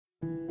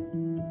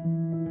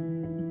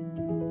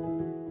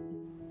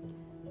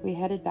We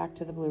headed back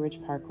to the Blue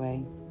Ridge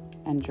Parkway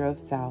and drove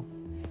south.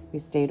 We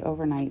stayed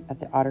overnight at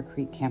the Otter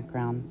Creek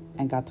campground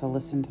and got to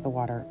listen to the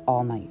water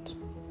all night.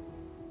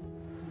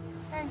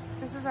 Okay,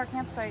 this is our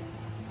campsite.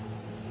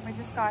 We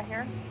just got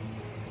here.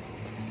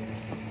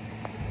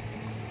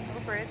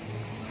 Little bridge,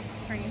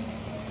 stream,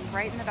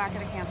 right in the back of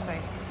the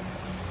campsite.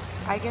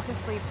 I get to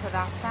sleep to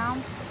that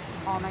sound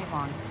all night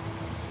long.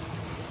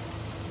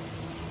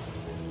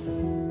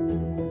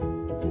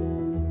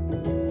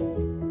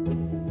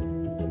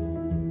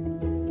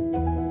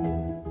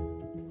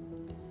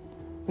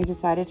 We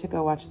decided to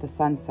go watch the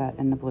sunset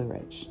in the Blue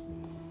Ridge.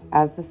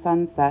 As the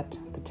sun set,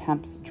 the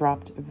temps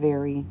dropped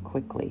very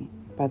quickly.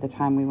 By the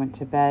time we went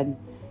to bed,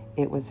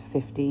 it was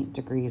 50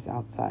 degrees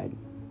outside.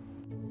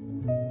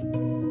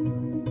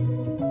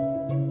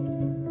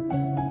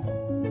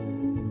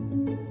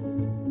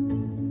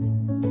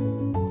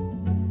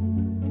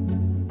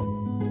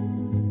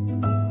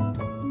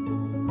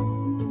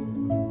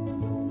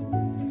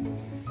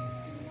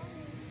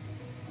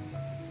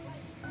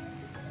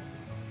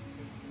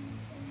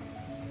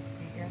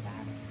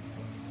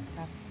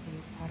 That's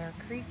the Otter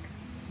Creek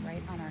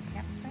right on our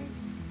campsite.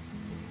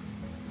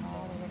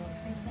 All the little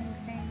twinkling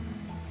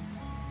things.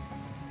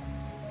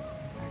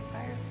 Our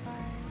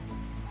fireflies.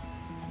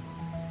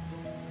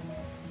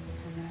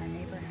 And then our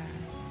neighbor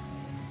has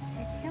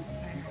a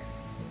campfire.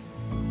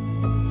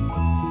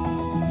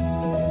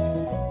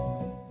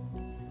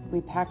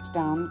 We packed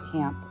down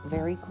camp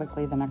very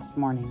quickly the next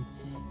morning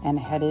and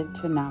headed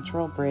to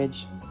Natural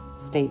Bridge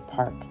State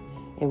Park.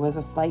 It was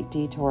a slight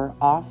detour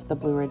off the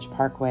Blue Ridge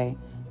Parkway,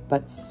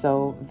 but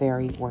so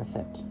very worth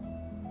it.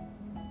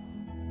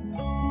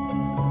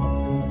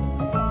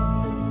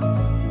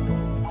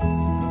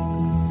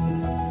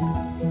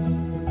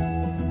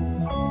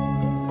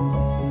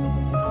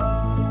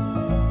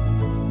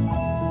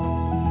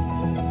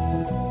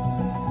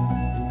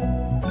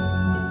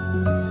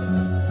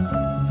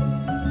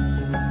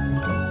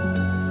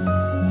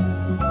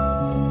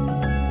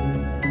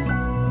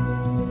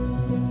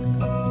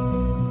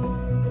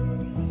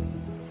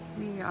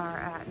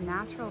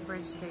 Natural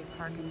Bridge State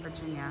Park in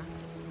Virginia,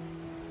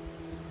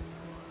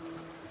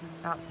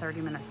 about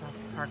 30 minutes off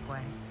the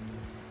parkway.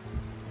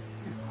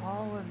 And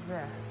all of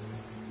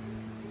this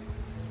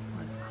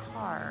was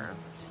carved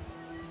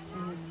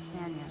in this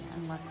canyon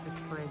and left this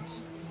bridge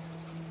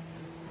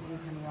that you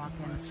can walk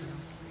into.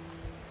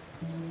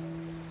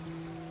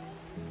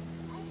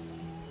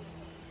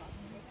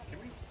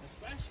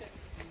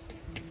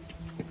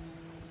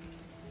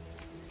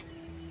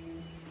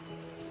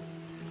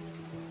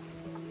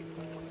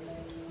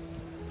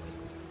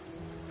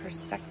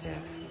 Perspective,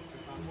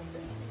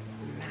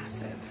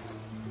 massive.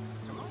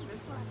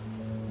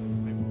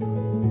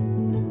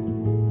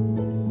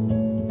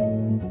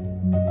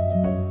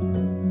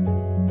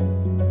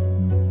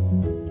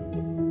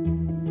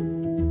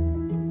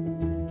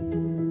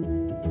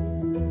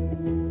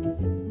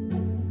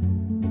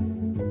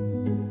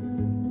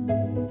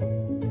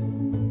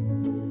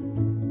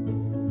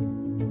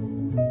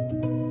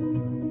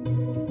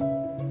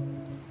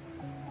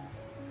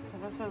 So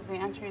this is the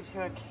entry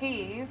to a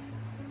cave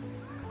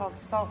called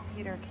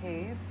Saltpeter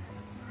Cave.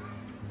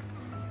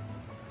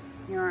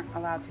 You aren't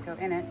allowed to go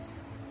in it,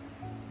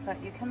 but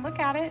you can look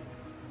at it.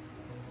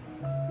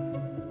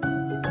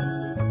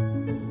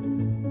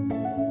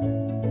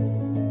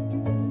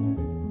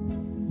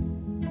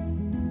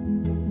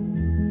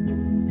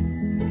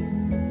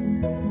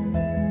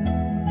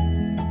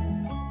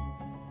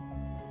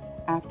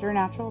 After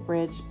Natural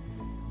Bridge,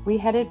 we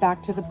headed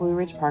back to the Blue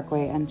Ridge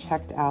Parkway and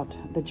checked out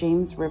the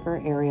James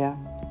River area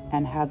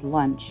and had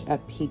lunch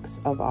at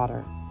Peaks of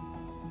Otter.